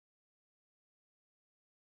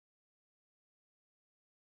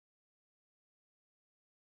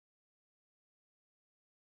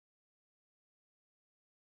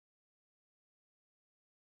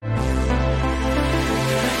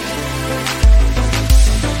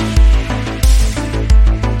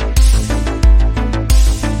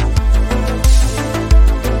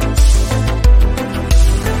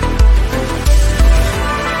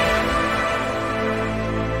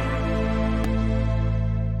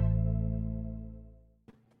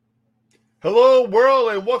Hello, world,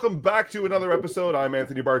 and welcome back to another episode. I'm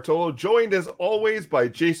Anthony Bartolo, joined as always by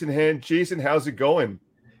Jason Hand. Jason, how's it going?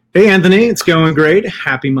 Hey, Anthony, it's going great.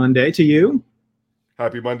 Happy Monday to you.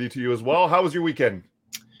 Happy Monday to you as well. How was your weekend?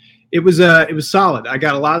 It was solid. I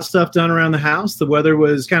got a lot of stuff done around the house. The weather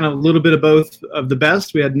was kind of a little bit of both of the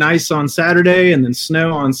best. We had nice on Saturday and then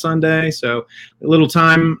snow on Sunday, so a little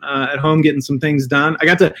time at home getting some things done. I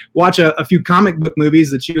got to watch a few comic book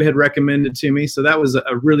movies that you had recommended to me, so that was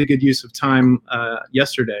a really good use of time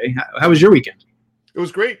yesterday. How was your weekend? It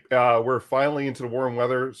was great. We're finally into the warm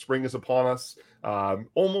weather. Spring is upon us.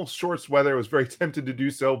 Almost shorts weather. I was very tempted to do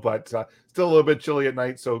so, but still a little bit chilly at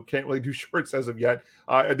night, so can't really do shorts as of yet.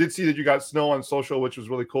 I did see that you got snow on social, which was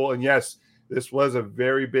really cool. And yes, this was a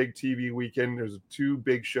very big TV weekend. There's two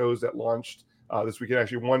big shows that launched this weekend.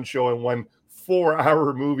 Actually, one show and one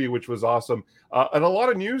 4-hour movie, which was awesome. And a lot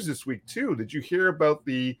of news this week, too. Did you hear about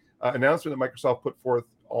the announcement that Microsoft put forth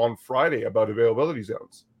on Friday about availability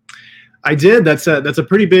zones? I did. That's a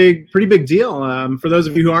pretty big deal. For those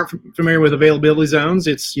of you who aren't familiar with availability zones,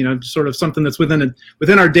 it's sort of something that's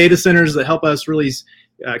within our data centers that help us really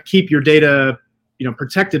keep your data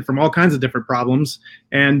protected from all kinds of different problems.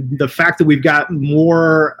 And the fact that we've got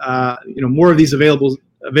more of these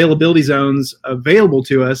availability zones available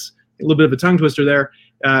to us, a little bit of a tongue twister there,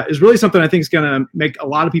 is really something I think is going to make a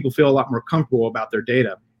lot of people feel a lot more comfortable about their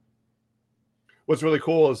data. What's really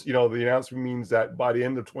cool is, the announcement means that by the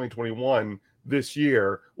end of 2021, this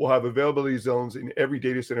year, we'll have availability zones in every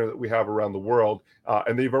data center that we have around the world.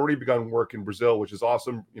 And they've already begun work in Brazil, which is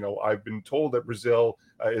awesome. I've been told that Brazil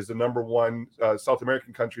is the number one South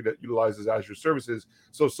American country that utilizes Azure services.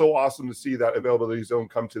 So awesome to see that availability zone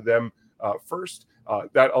come to them first.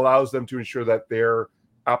 That allows them to ensure that their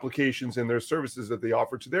applications and their services that they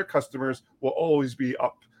offer to their customers will always be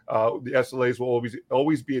up. The SLAs will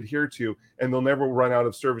always be adhered to, and they'll never run out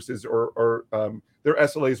of services, or their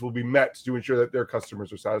SLAs will be met to ensure that their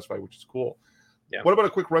customers are satisfied, which is cool. Yeah. What about a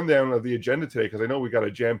quick rundown of the agenda today? Because I know we got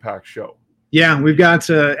a jam-packed show. Yeah, we've got,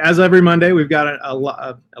 as every Monday, we've got a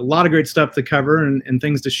lot of great stuff to cover and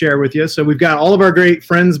things to share with you. So we've got all of our great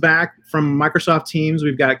friends back from Microsoft Teams.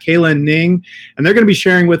 We've got Kayla and Ning, and they're going to be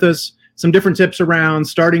sharing with us some different tips around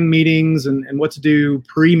starting meetings and what to do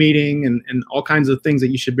pre-meeting and all kinds of things that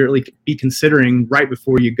you should really be considering right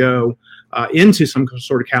before you go into some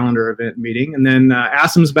sort of calendar event meeting. And then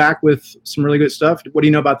Asim's back with some really good stuff. What do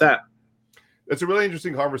you know about that? It's a really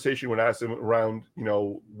interesting conversation when Asim around,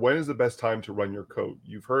 when is the best time to run your code?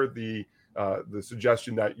 You've heard the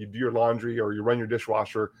suggestion that you do your laundry or you run your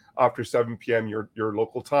dishwasher after 7 p.m. your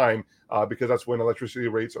local time, because that's when electricity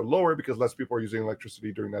rates are lower, because less people are using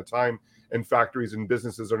electricity during that time, and factories and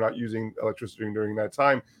businesses are not using electricity during that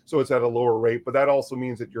time, so it's at a lower rate. But that also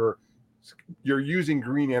means that you're using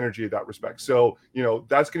green energy in that respect. So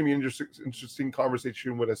that's going to be an interesting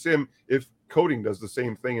conversation with Asim if coding does the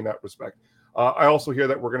same thing in that respect. I also hear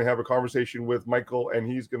that we're going to have a conversation with Michael, and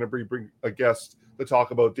he's going to bring a guest to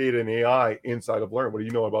talk about data and AI inside of Learn. What do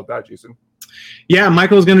you know about that, Jason? Yeah,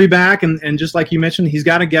 Michael's going to be back, and just like you mentioned, he's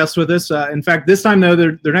got a guest with us. In fact, this time, though,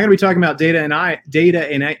 they're not going to be talking about data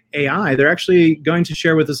and AI. They're actually going to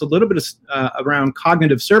share with us a little bit around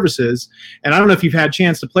cognitive services. And I don't know if you've had a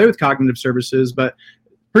chance to play with cognitive services, but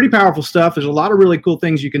pretty powerful stuff. There's a lot of really cool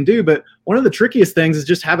things you can do, but one of the trickiest things is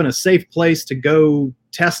just having a safe place to go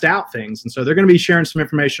test out things. And so they're going to be sharing some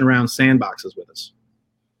information around sandboxes with us.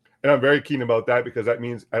 And I'm very keen about that, because that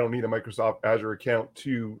means I don't need a Microsoft Azure account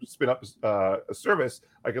to spin up a service.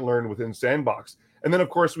 I can learn within Sandbox. And then, of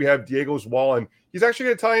course, we have Diego's Wall, and he's actually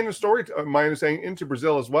going to tie in a story, my understanding, into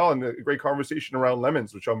Brazil as well, and a great conversation around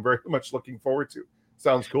lemons, which I'm very much looking forward to.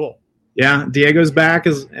 Sounds cool. Yeah, Diego's back,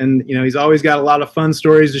 and he's always got a lot of fun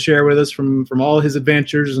stories to share with us from all his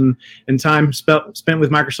adventures and time spent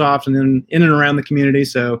with Microsoft and then in and around the community.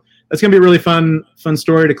 So that's going to be a really fun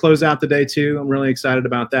story to close out the day too. I'm really excited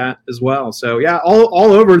about that as well. So yeah, all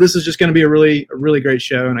over, this is just going to be a really great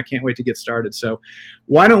show, and I can't wait to get started. So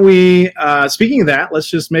why don't we, speaking of that, let's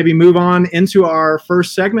just maybe move on into our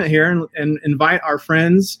first segment here and invite our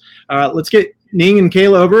friends. Let's get Ning and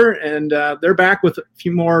Kayla over, and they're back with a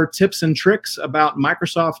few more tips and tricks about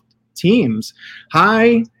Microsoft Teams.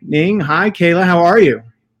 Hi, Ning. Hi, Kayla. How are you?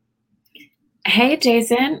 Hey,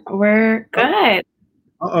 Jason. We're good.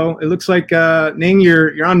 Uh-oh. It looks like, Ning,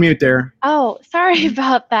 you're on mute there. Oh, sorry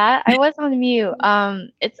about that. I was on mute.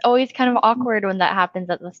 It's always kind of awkward when that happens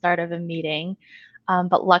at the start of a meeting.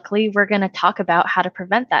 But luckily, we're going to talk about how to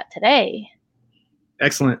prevent that today.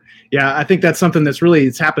 Excellent. Yeah, I think that's something that's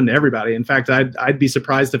it's happened to everybody. In fact, I'd be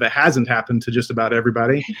surprised if it hasn't happened to just about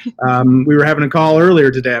everybody. We were having a call earlier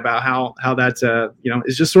today about how that's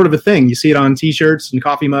is just sort of a thing. You see it on T-shirts and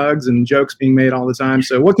coffee mugs and jokes being made all the time.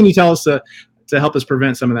 So what can you tell us to help us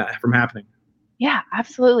prevent some of that from happening? Yeah,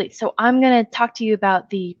 absolutely. So I'm going to talk to you about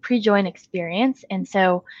the pre-join experience. And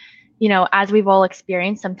so, as we've all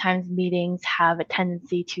experienced, sometimes meetings have a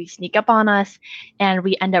tendency to sneak up on us and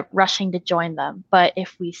we end up rushing to join them. But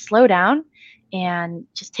if we slow down and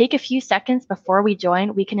just take a few seconds before we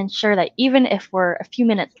join, we can ensure that even if we're a few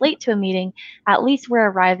minutes late to a meeting, at least we're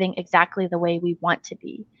arriving exactly the way we want to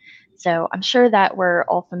be. So I'm sure that we're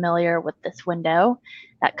all familiar with this window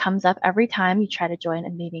that comes up every time you try to join a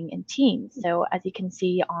meeting in Teams. So as you can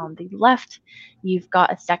see on the left, you've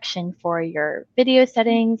got a section for your video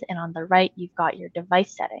settings, and on the right, you've got your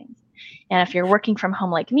device settings. And if you're working from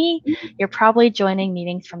home like me, you're probably joining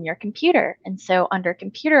meetings from your computer. And so under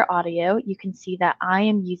computer audio, you can see that I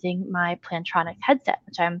am using my Plantronics headset,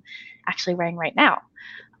 which I'm actually wearing right now.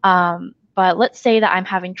 But let's say that I'm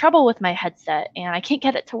having trouble with my headset and I can't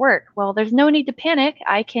get it to work. Well, there's no need to panic.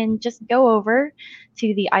 I can just go over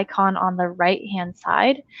to the icon on the right-hand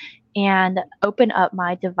side and open up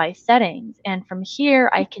my device settings. And from here,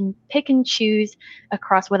 I can pick and choose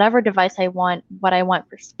across whatever device I want, what I want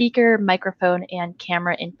for speaker, microphone, and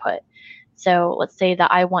camera input. So let's say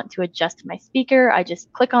that I want to adjust my speaker. I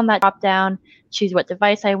just click on that drop down, choose what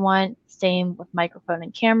device I want, same with microphone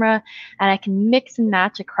and camera, and I can mix and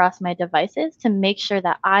match across my devices to make sure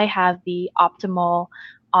that I have the optimal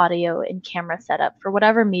audio and camera setup for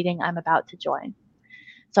whatever meeting I'm about to join.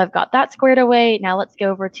 So I've got that squared away. Now let's go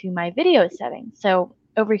over to my video settings. So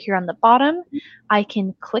over here on the bottom, I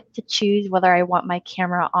can click to choose whether I want my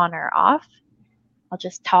camera on or off. I'll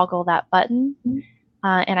just toggle that button.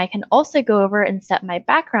 And I can also go over and set my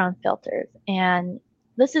background filters. And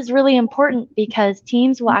this is really important because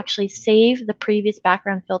Teams will actually save the previous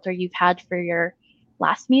background filter you've had for your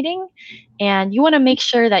last meeting. And you want to make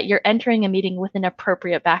sure that you're entering a meeting with an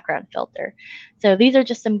appropriate background filter. So these are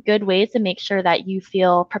just some good ways to make sure that you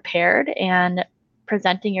feel prepared and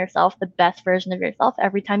presenting yourself the best version of yourself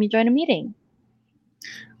every time you join a meeting.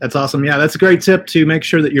 That's awesome. Yeah, that's a great tip to make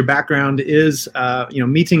sure that your background is,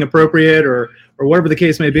 meeting appropriate or whatever the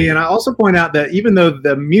case may be. And I also point out that even though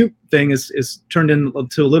the mute thing is turned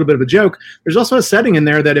into a little bit of a joke, there's also a setting in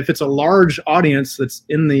there that if it's a large audience that's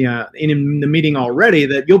in the meeting already,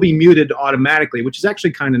 that you'll be muted automatically, which is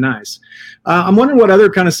actually kind of nice. I'm wondering what other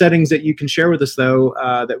kind of settings that you can share with us, though,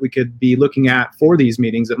 that we could be looking at for these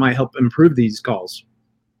meetings that might help improve these calls.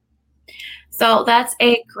 So that's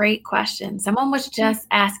a great question. Someone was just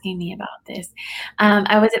asking me about this.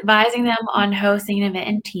 I was advising them on hosting an event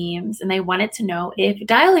in Teams, and they wanted to know if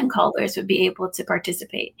dial-in callers would be able to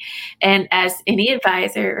participate. And as any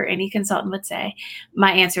advisor or any consultant would say,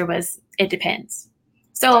 my answer was, it depends.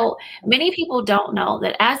 So many people don't know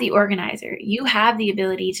that as the organizer, you have the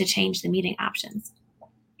ability to change the meeting options.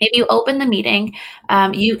 If you open the meeting,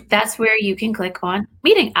 that's where you can click on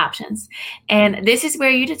meeting options. And this is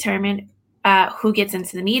where you determine who gets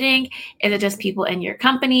into the meeting. Is it just people in your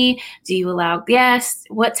company? Do you allow guests?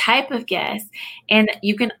 What type of guests? And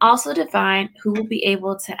you can also define who will be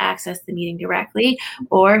able to access the meeting directly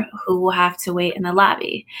or who will have to wait in the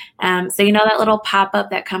lobby. So you know that little pop-up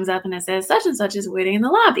that comes up and it says such and such is waiting in the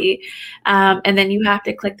lobby. And then you have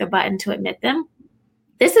to click the button to admit them.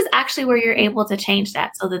 This is actually where you're able to change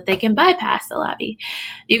that so that they can bypass the lobby.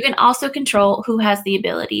 You can also control who has the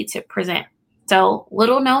ability to present. So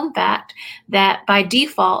little known fact that by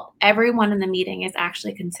default, everyone in the meeting is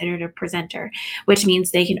actually considered a presenter, which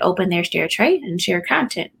means they can open their share tray and share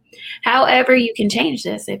content. However, you can change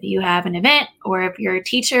this if you have an event or if you're a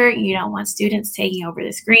teacher, you don't want students taking over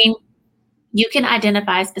the screen. You can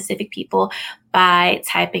identify specific people by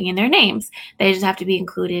typing in their names. They just have to be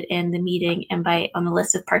included in the meeting invite on the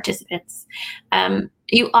list of participants.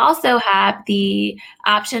 You also have the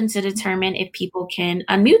option to determine if people can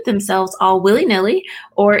unmute themselves all willy-nilly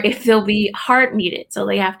or if they'll be hard muted. So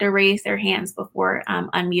they have to raise their hands before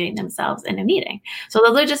unmuting themselves in a meeting. So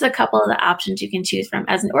those are just a couple of the options you can choose from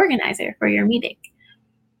as an organizer for your meeting.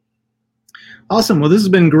 Awesome. Well, this has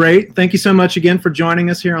been great. Thank you so much again for joining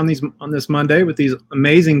us here on this Monday with these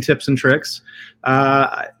amazing tips and tricks.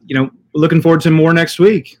 Looking forward to more next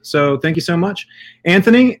week. So thank you so much.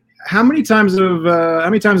 Anthony, how many times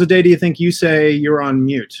a day do you think you say you're on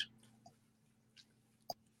mute?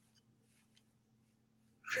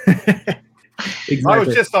 Exactly. I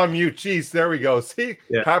was just on mute. Jeez, there we go. See,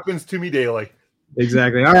 Happens to me daily.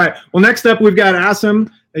 Exactly. All right. Well, next up, we've got Asim.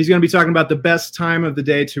 He's going to be talking about the best time of the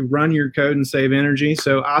day to run your code and save energy.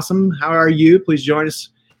 So, Asim, how are you? Please join us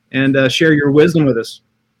and share your wisdom with us.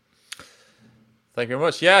 Thank you very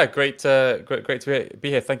much. Yeah, great to be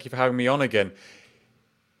here. Thank you for having me on again.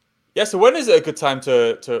 Yeah, so when is it a good time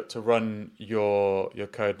to run your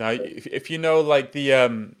code? Now, if you know, like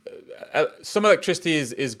some electricity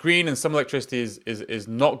is green and some electricity is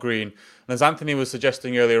not green. And as Anthony was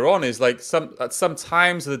suggesting earlier on, is like at some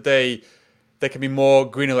times of the day there can be more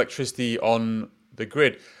green electricity on the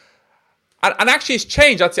grid. And actually, it's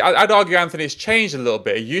changed. I'd argue, Anthony, it's changed a little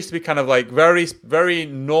bit. It used to be kind of like very, very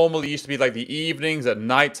normal. It used to be like the evenings at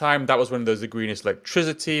nighttime. That was when there's the greenest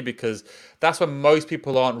electricity, because that's when most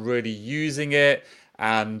people aren't really using it.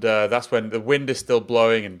 And that's when the wind is still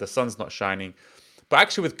blowing and the sun's not shining. But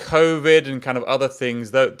actually, with COVID and kind of other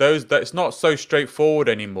things, it's not so straightforward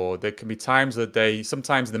anymore. There can be times of the day,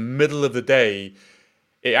 sometimes in the middle of the day,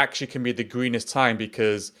 it actually can be the greenest time,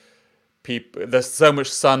 because there's so much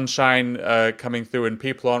sunshine coming through, and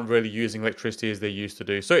people aren't really using electricity as they used to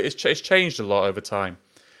do. So it's changed a lot over time.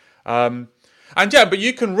 And yeah, but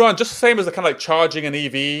you can run just the same as the kind of like charging an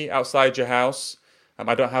EV outside your house.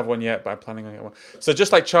 I don't have one yet, but I'm planning on getting one. So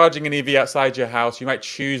just like charging an EV outside your house, you might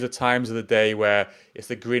choose the times of the day where it's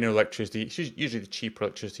the greener electricity. It's usually the cheaper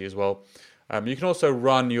electricity as well. You can also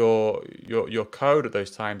run your code at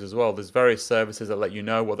those times as well. There's various services that let you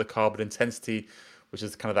know what the carbon intensity, which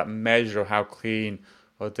is kind of that measure of how clean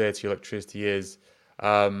or dirty electricity is.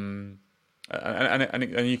 And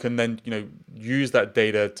you can then, use that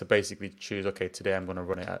data to basically choose, okay, today I'm going to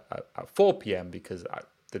run it at 4 p.m. because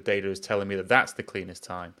the data is telling me that that's the cleanest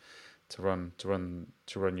time to run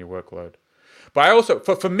your workload. But I also,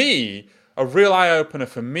 for me, a real eye opener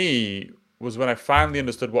for me was when I finally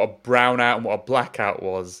understood what a brownout and what a blackout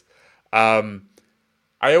was.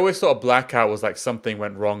 I always thought a blackout was like something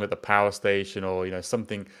went wrong at the power station or,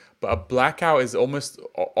 something. But a blackout is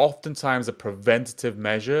oftentimes a preventative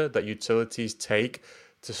measure that utilities take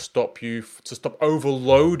to stop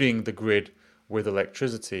overloading the grid with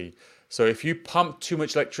electricity. So if you pump too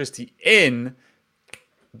much electricity in,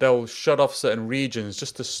 they'll shut off certain regions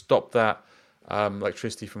just to stop that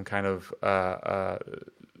electricity from kind of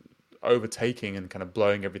overtaking and kind of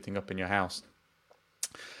blowing everything up in your house.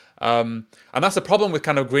 And that's a problem with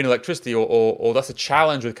kind of green electricity, or that's a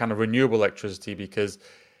challenge with kind of renewable electricity, because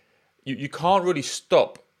you can't really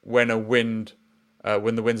stop when the wind's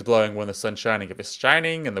blowing, when the sun's shining. If it's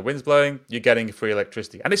shining and the wind's blowing, you're getting free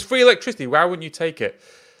electricity, and it's free electricity. Why wouldn't you take it?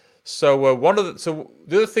 So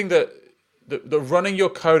the other thing that running your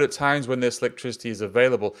code at times when this electricity is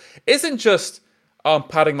available isn't just I'm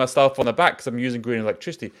patting myself on the back because I'm using green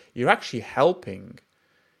electricity. You're actually helping,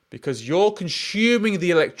 because you're consuming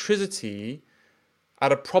the electricity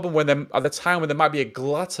at a problem at the time when there might be a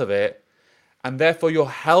glut of it, and therefore you're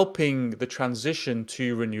helping the transition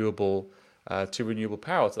to renewable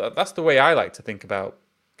power. So that's the way I like to think about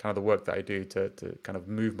kind of the work that I do to kind of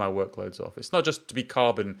move my workloads off. It's not just to be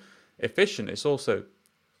carbon efficient; it's also,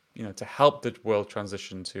 to help the world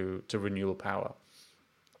transition to renewable power.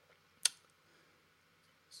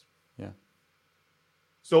 Yeah.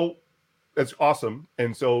 So that's awesome.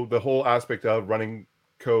 And so the whole aspect of running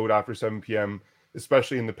code after 7 p.m.,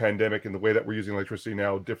 especially in the pandemic and the way that we're using electricity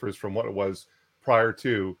now, differs from what it was prior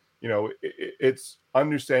to. It's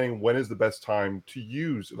understanding when is the best time to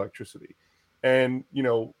use electricity. And,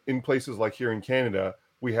 in places like here in Canada,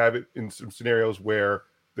 we have it in some scenarios where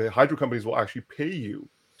the hydro companies will actually pay you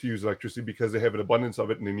to use electricity because they have an abundance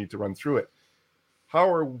of it and they need to run through it. How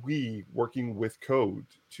are we working with code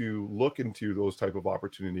to look into those type of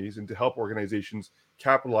opportunities and to help organizations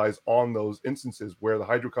capitalize on those instances where the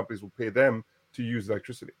hydro companies will pay them to use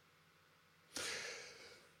electricity?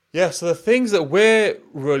 Yeah, so the things that we're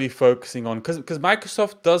really focusing on, because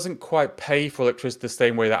Microsoft doesn't quite pay for electricity the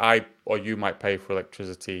same way that I or you might pay for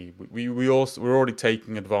electricity. We're already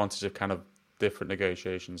taking advantage of kind of different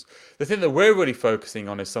negotiations. The thing that we're really focusing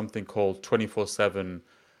on is something called 24/7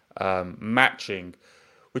 matching,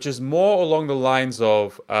 which is more along the lines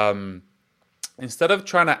of instead of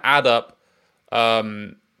trying to add up,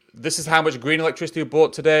 this is how much green electricity we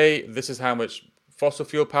bought today, this is how much fossil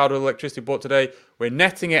fuel powered electricity bought today, we're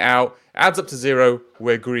netting it out, adds up to zero,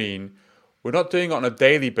 we're green. We're not doing it on a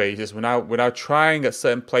daily basis. We're now trying at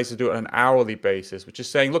certain places to do it on an hourly basis, which is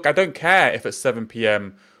saying, look, I don't care if at 7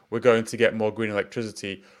 p.m. we're going to get more green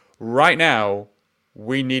electricity. Right now,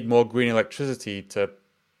 we need more green electricity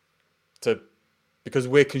because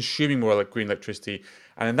we're consuming more green electricity,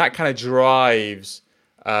 and then that kind of drives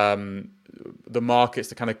the markets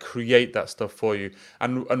to kind of create that stuff for you.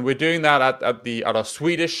 And we're doing that at our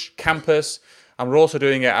Swedish campus. And we're also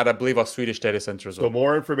doing it at, I believe, our Swedish data center as well. So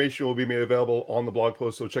more information will be made available on the blog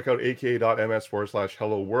post. So check out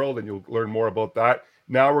aka.ms/hello world, and you'll learn more about that.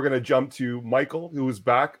 Now we're going to jump to Michael, who is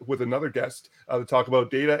back with another guest to talk about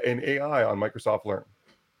data and AI on Microsoft Learn.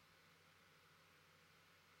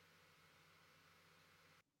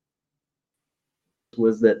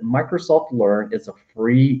 Was that Microsoft Learn is a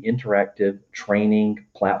free interactive training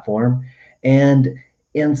platform. And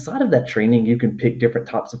inside of that training, you can pick different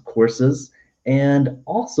types of courses. And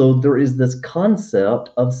also there is this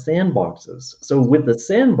concept of sandboxes. So with the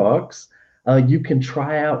sandbox, you can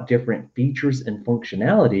try out different features and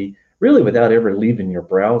functionality really without ever leaving your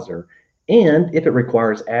browser. And if it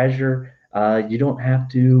requires Azure, you don't have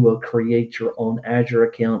to create your own Azure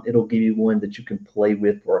account. It'll give you one that you can play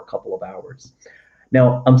with for a couple of hours.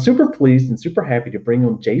 Now, I'm super pleased and super happy to bring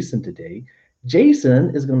on Jason today.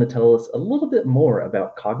 Jason is going to tell us a little bit more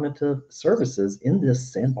about cognitive services in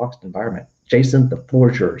this sandboxed environment. Jason, the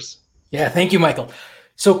floor is yours. Yeah, thank you, Michael.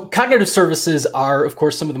 So cognitive services are, of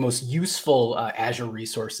course, some of the most useful Azure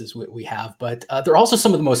resources we have, but they're also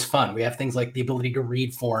some of the most fun. We have things like the ability to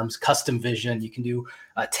read forms, custom vision. You can do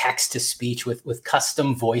text to speech with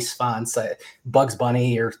custom voice fonts, Bugs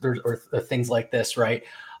Bunny or things like this, right?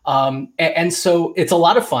 And so it's a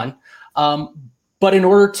lot of fun. But in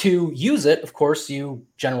order to use it, of course, you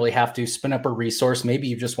generally have to spin up a resource. Maybe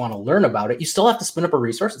you just want to learn about it. You still have to spin up a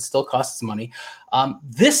resource. It still costs money.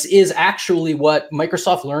 This is actually what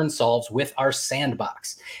Microsoft Learn solves with our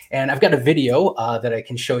sandbox. And I've got a video that I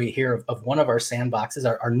can show you here of one of our sandboxes,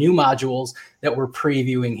 our new modules that we're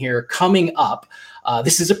previewing here coming up.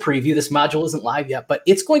 This is a preview. This module isn't live yet, but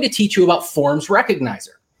it's going to teach you about Forms Recognizer.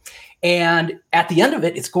 And at the end of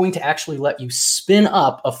it, it's going to actually let you spin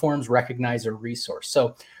up a Forms Recognizer resource.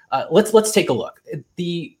 So let's take a look.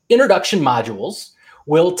 The introduction modules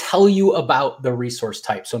will tell you about the resource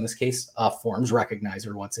type. So in this case, Forms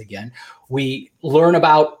Recognizer, once again, we learn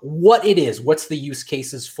about what it is, what's the use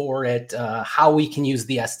cases for it, how we can use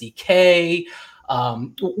the SDK,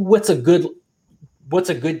 what's a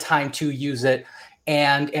good time to use it,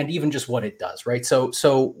 and even just what it does, right?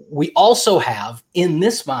 So we also have in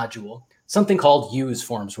this module something called Use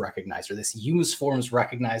Forms Recognizer. This Use Forms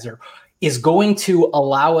Recognizer is going to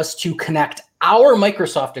allow us to connect our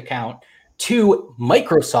Microsoft account to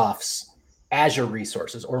Microsoft's Azure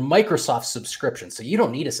resources or Microsoft subscription. So you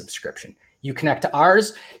don't need a subscription. You connect to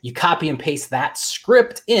ours, you copy and paste that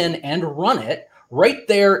script in and run it right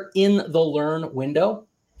there in the Learn window.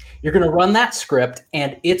 You're going to run that script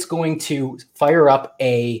and it's going to fire up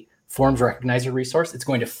a Forms Recognizer resource. It's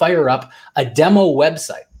going to fire up a demo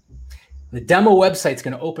website. The demo website is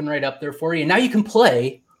going to open right up there for you. And now you can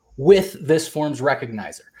play with this Forms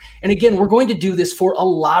Recognizer. And again, we're going to do this for a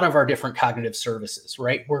lot of our different cognitive services,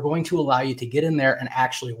 right? We're going to allow you to get in there and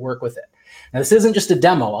actually work with it. Now, this isn't just a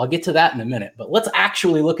demo. I'll get to that in a minute, but let's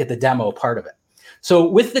actually look at the demo part of it. So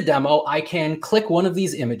with the demo, I can click one of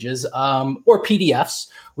these images or PDFs.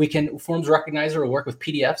 Forms Recognizer will work with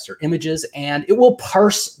PDFs or images, and it will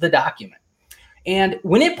parse the document. And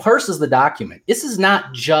when it parses the document, this is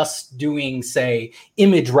not just doing, say,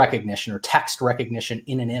 image recognition or text recognition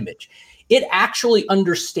in an image. It actually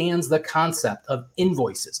understands the concept of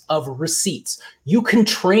invoices, of receipts. You can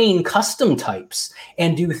train custom types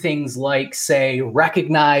and do things like, say,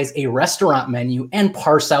 recognize a restaurant menu and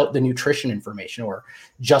parse out the nutrition information or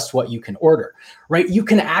just what you can order, right? You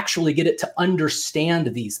can actually get it to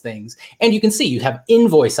understand these things. And you can see you have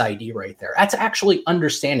invoice ID right there. That's actually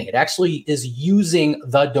understanding. It actually is using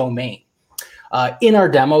the domain. In our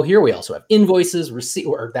demo here, we also have invoices,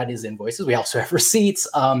 invoices. We also have receipts.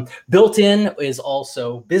 Built in is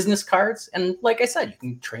also business cards. And like I said, you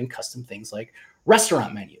can train custom things like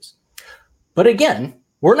restaurant menus. But again,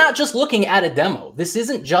 we're not just looking at a demo. This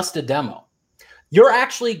isn't just a demo. You're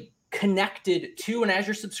actually connected to an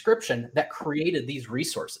Azure subscription that created these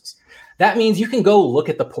resources. That means you can go look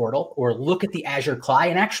at the portal or look at the Azure CLI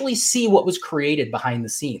and actually see what was created behind the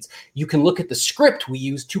scenes. You can look at the script we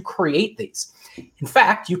used to create these. In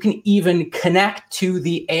fact, you can even connect to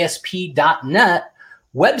the ASP.NET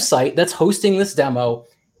website that's hosting this demo,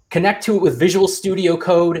 connect to it with Visual Studio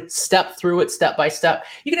Code, step through it step by step.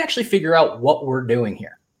 You can actually figure out what we're doing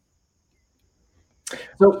here.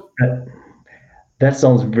 So that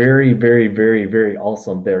sounds very, very, very, very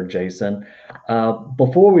awesome there, Jason.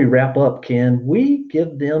 Before we wrap up, can we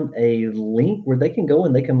give them a link where they can go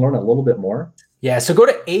and they can learn a little bit more? Yeah, so go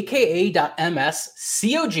to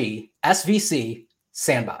aka.ms/COG/SVC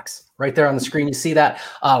sandbox. Right there on the screen, you see that.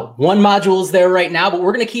 One module is there right now, but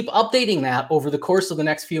we're going to keep updating that over the course of the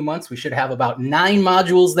next few months. We should have about 9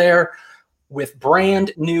 modules there with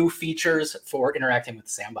brand new features for interacting with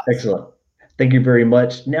the sandbox. Excellent. Thank you very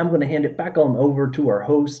much. Now I'm going to hand it back on over to our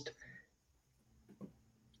host.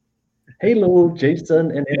 Hello,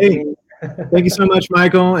 Jason and Anthony. Thank you so much,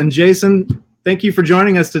 Michael. And Jason, thank you for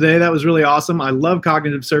joining us today. That was really awesome. I love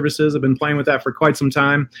cognitive services. I've been playing with that for quite some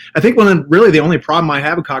time. I think really the only problem I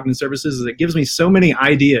have with cognitive services is it gives me so many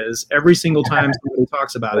ideas every single time somebody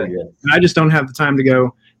talks about it. Yes. And I just don't have the time to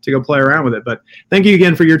go play around with it. But thank you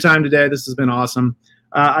again for your time today. This has been awesome.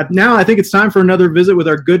 Now I think it's time for another visit with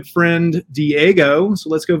our good friend, Diego.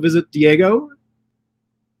 So let's go visit Diego.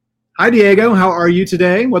 Hi, Diego. How are you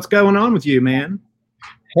today? What's going on with you, man?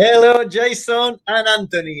 Hello, Jason and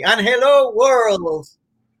Anthony. And hello, world.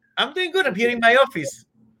 I'm doing good. I'm here in my office.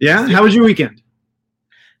 Yeah? How was your weekend?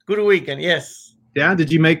 Good weekend, yes. Yeah?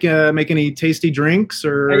 Did you make any tasty drinks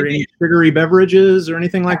or any sugary beverages or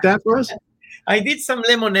anything like that for us? I did some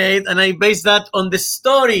lemonade, and I based that on the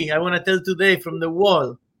story I want to tell today from the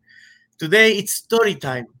wall. Today, it's story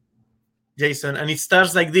time, Jason, and it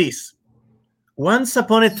starts like this. Once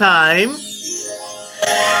upon a time,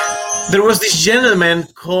 there was this gentleman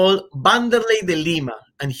called Vanderlei de Lima,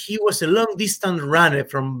 and he was a long-distance runner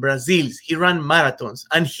from Brazil. He ran marathons,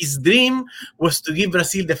 and his dream was to give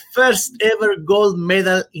Brazil the first ever gold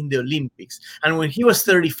medal in the Olympics. And when he was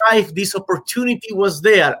 35, this opportunity was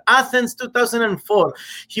there. Athens 2004.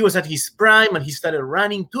 He was at his prime, and he started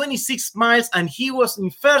running 26 miles, and he was in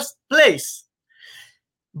first place.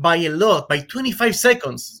 By a lot, by 25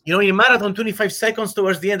 seconds. You know, in a marathon, 25 seconds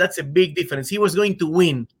towards the end, that's a big difference. He was going to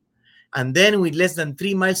win. And then with less than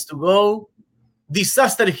 3 miles to go,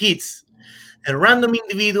 disaster hits. A random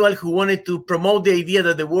individual who wanted to promote the idea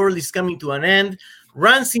that the world is coming to an end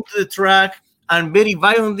runs into the track and very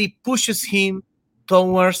violently pushes him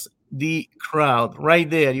towards the crowd. Right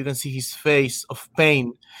there, you can see his face of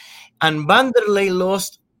pain. And Vanderlei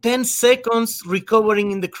lost 10 seconds recovering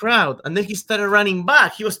in the crowd. And then he started running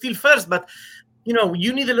back. He was still first, but, you know,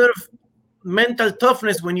 you need a lot of mental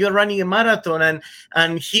toughness when you're running a marathon.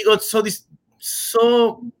 And he got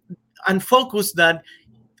so unfocused that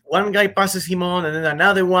one guy passes him on and then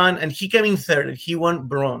another one, and he came in third and he won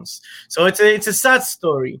bronze. So it's a sad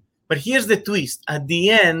story. But here's the twist. At the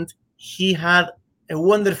end, he had a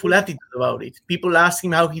wonderful attitude about it. People asked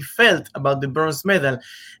him how he felt about the bronze medal.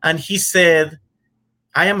 And he said,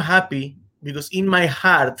 I am happy because in my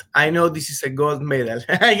heart, I know this is a gold medal.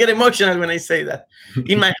 I get emotional when I say that.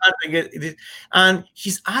 In my heart, I get it. And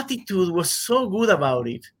his attitude was so good about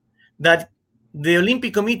it that the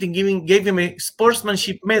Olympic Committee gave him a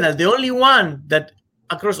sportsmanship medal, the only one that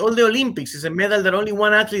across all the Olympics is a medal that only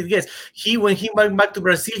one athlete gets. When he went back to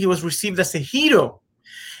Brazil, he was received as a hero.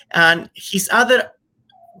 And his other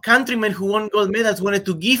countrymen who won gold medals wanted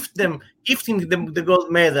to gift him the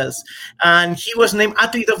gold medals, and he was named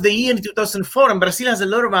Athlete of the Year in 2004. And Brazil has a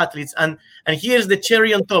lot of athletes, and here's the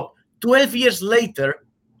cherry on top. 12 years later,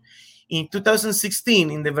 in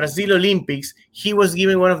 2016, in the Brazil Olympics, he was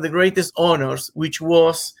given one of the greatest honors, which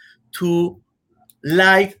was to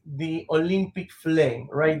light the Olympic flame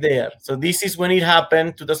right there. So this is when it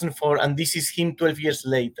happened, 2004, and this is him 12 years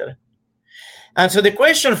later. And so the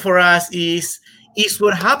question for us is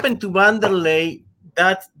what happened to Vanderlei,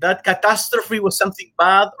 that catastrophe was something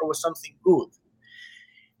bad or was something good?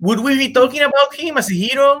 Would we be talking about him as a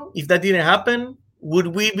hero if that didn't happen?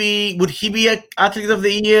 Would he be an Athlete of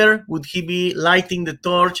the Year? Would he be lighting the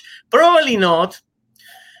torch? Probably not.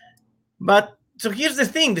 But so here's the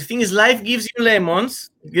thing. The thing is, life gives you lemons.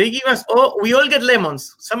 They give us, we all get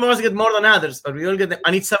lemons. Some of us get more than others, but we all get them.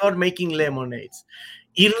 And it's about making lemonades.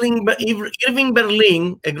 Irving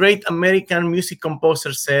Berlin, a great American music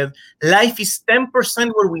composer, said, life is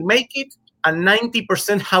 10% where we make it and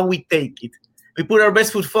 90% how we take it. We put our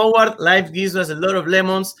best foot forward, life gives us a lot of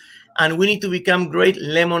lemons, and we need to become great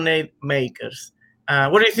lemonade makers.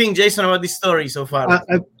 What do you think, Jason, about this story so far?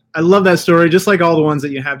 I love that story, just like all the ones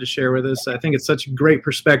that you have to share with us. I think it's such a great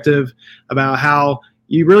perspective about how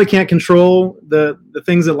you really can't control the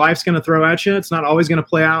things that life's going to throw at you. It's not always going to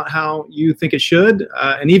play out how you think it should.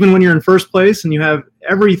 And even when you're in first place and you have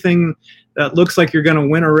everything that looks like you're going to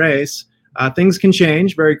win a race, things can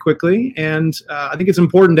change very quickly. And I think it's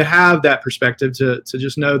important to have that perspective to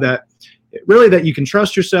just know that really that you can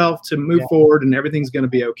trust yourself to move forward and everything's going to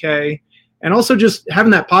be okay. And also just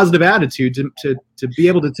having that positive attitude to be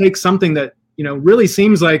able to take something that, you know, really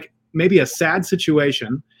seems like maybe a sad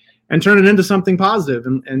situation and turn it into something positive.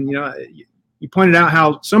 And you know, you pointed out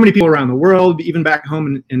how so many people around the world, even back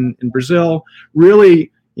home in Brazil, really,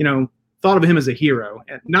 you know, thought of him as a hero,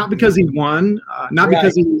 and not because he won, not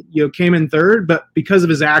because he came in third, but because of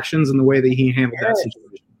his actions and the way that he handled that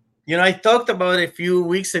situation. You know, I talked about it a few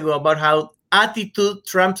weeks ago about how attitude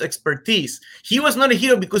trumps expertise. He was not a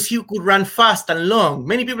hero because he could run fast and long.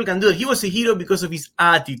 Many people can do it. He was a hero because of his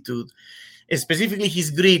attitude, specifically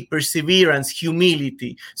his grit, perseverance,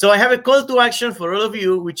 humility. So I have a call to action for all of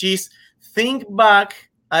you, which is think back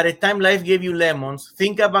at a time life gave you lemons.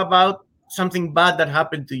 Think about something bad that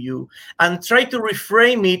happened to you and try to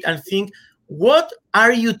reframe it and think, what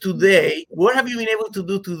are you today? What have you been able to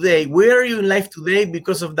do today? Where are you in life today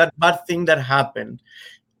because of that bad thing that happened?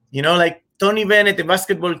 You know, like Tony Bennett, a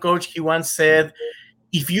basketball coach, he once said,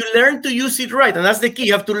 if you learn to use it right, and that's the key,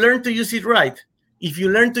 you have to learn to use it right. If you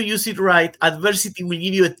learn to use it right, adversity will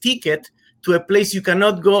give you a ticket to a place you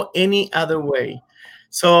cannot go any other way.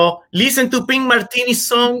 So listen to Pink Martini's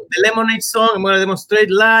song, the lemonade song. I'm going to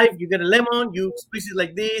demonstrate live. You get a lemon, you squeeze it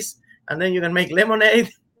like this, and then you can make lemonade.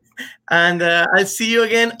 And I'll see you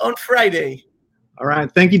again on Friday. All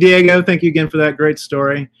right. Thank you, Diego. Thank you again for that great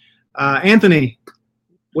story. Anthony,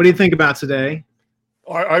 what do you think about today?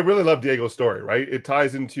 I really love Diego's story, right? It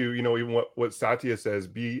ties into, you know, even what Satya says,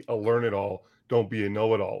 be a learn-it-all, don't be a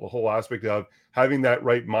know-it-all. The whole aspect of having that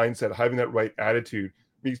right mindset, having that right attitude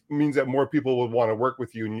means that more people will want to work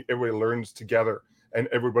with you, and everybody learns together and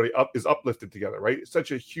everybody is uplifted together, right? It's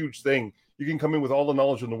such a huge thing. You can come in with all the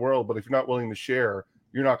knowledge in the world, but if you're not willing to share,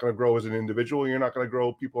 you're not going to grow as an individual. You're not going to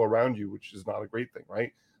grow people around you, which is not a great thing,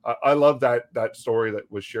 right? I love that story that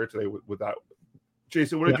was shared today with that.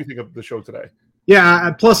 Jason, what did you think of the show today?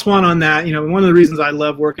 Yeah, +1 on that. You know, one of the reasons I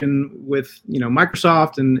love working with, you know,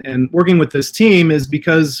 Microsoft and working with this team is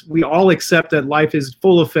because we all accept that life is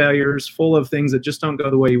full of failures, full of things that just don't go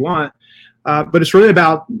the way you want. But it's really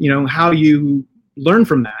about, you know, how you learn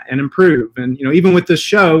from that and improve. And, you know, even with this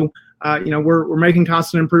show, you know, we're making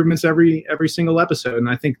constant improvements every single episode. And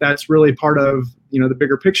I think that's really part of, you know, the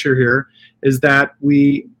bigger picture here is that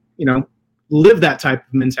we, you know, live that type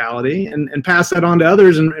of mentality and pass that on to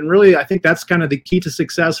others. And really, I think that's kind of the key to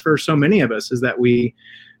success for so many of us is that we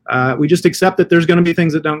just accept that there's going to be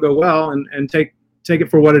things that don't go well and take it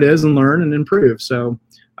for what it is and learn and improve. So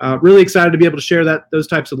really excited to be able to share those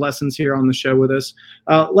types of lessons here on the show with us.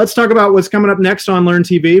 Let's talk about what's coming up next on Learn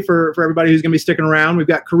TV for everybody who's going to be sticking around. We've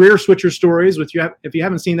got Career Switcher Stories, which if you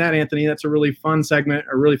haven't seen that, Anthony, that's a really fun segment,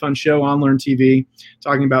 a really fun show on Learn TV,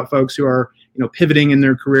 talking about folks who are, you know, pivoting in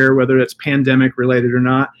their career, whether it's pandemic related or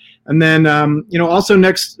not. And then, you know, also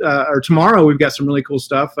next or tomorrow, we've got some really cool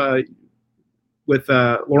stuff with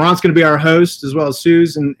Laurent's going to be our host as well as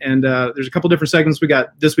Suze. And there's a couple different segments we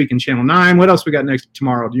got this week in Channel 9. What else we got next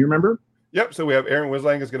tomorrow? Do you remember? Yep. So we have Aaron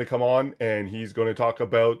Wislang is going to come on and he's going to talk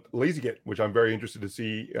about LazyGit, which I'm very interested to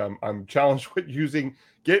see. I'm challenged with using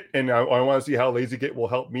Git, and I want to see how LazyGit will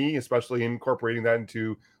help me, especially incorporating that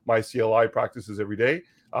into my CLI practices every day.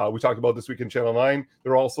 We talked about this week in Channel 9.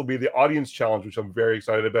 There will also be the audience challenge, which I'm very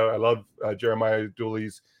excited about. I love Jeremiah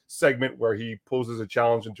Dooley's segment where he poses a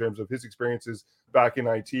challenge in terms of his experiences back in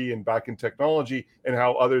IT and back in technology and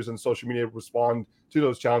how others in social media respond to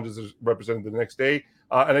those challenges as represented the next day.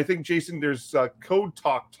 And I think, Jason, there's Code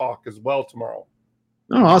Talk as well tomorrow.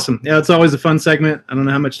 Oh, awesome. Yeah, it's always a fun segment. I don't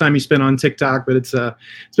know how much time you spend on TikTok, but it's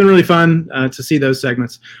been really fun to see those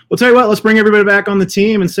segments. Well, tell you what, let's bring everybody back on the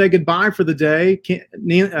team and say goodbye for the day.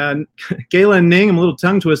 Kayla and Ning, I'm a little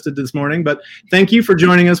tongue twisted this morning, but thank you for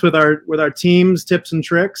joining us with our team's tips and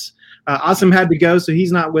tricks. Asim had to go, so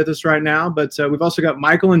he's not with us right now, but we've also got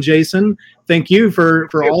Michael and Jason. Thank you for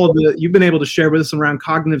all of you've been able to share with us around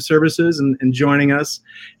cognitive services and joining us.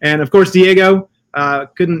 And of course, Diego,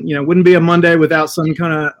 wouldn't be a Monday without some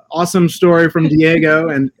kind of awesome story from Diego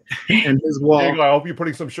and his wall. Diego, I hope you're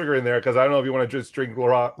putting some sugar in there because I don't know if you want to just drink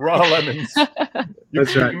raw lemons.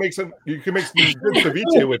 That's right. You can make some good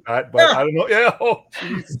ceviche with that, but I don't know. Yeah. Oh,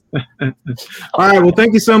 jeez. All right. Well,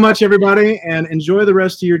 thank you so much, everybody, and enjoy the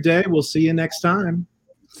rest of your day. We'll see you next time.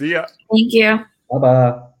 See ya. Thank you.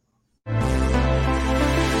 Bye-bye.